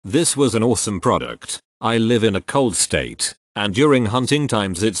This was an awesome product. I live in a cold state, and during hunting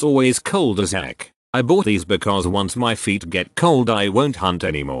times it's always cold as heck. I bought these because once my feet get cold I won't hunt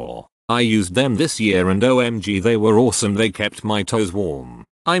anymore. I used them this year and OMG they were awesome, they kept my toes warm.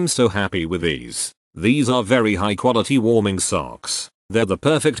 I'm so happy with these. These are very high quality warming socks. They're the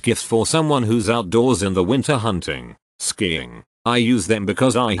perfect gift for someone who's outdoors in the winter hunting, skiing. I use them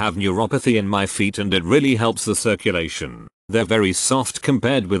because I have neuropathy in my feet and it really helps the circulation. They're very soft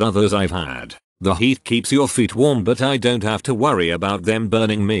compared with others I've had. The heat keeps your feet warm but I don't have to worry about them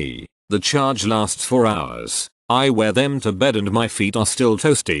burning me. The charge lasts for hours. I wear them to bed and my feet are still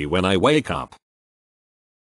toasty when I wake up.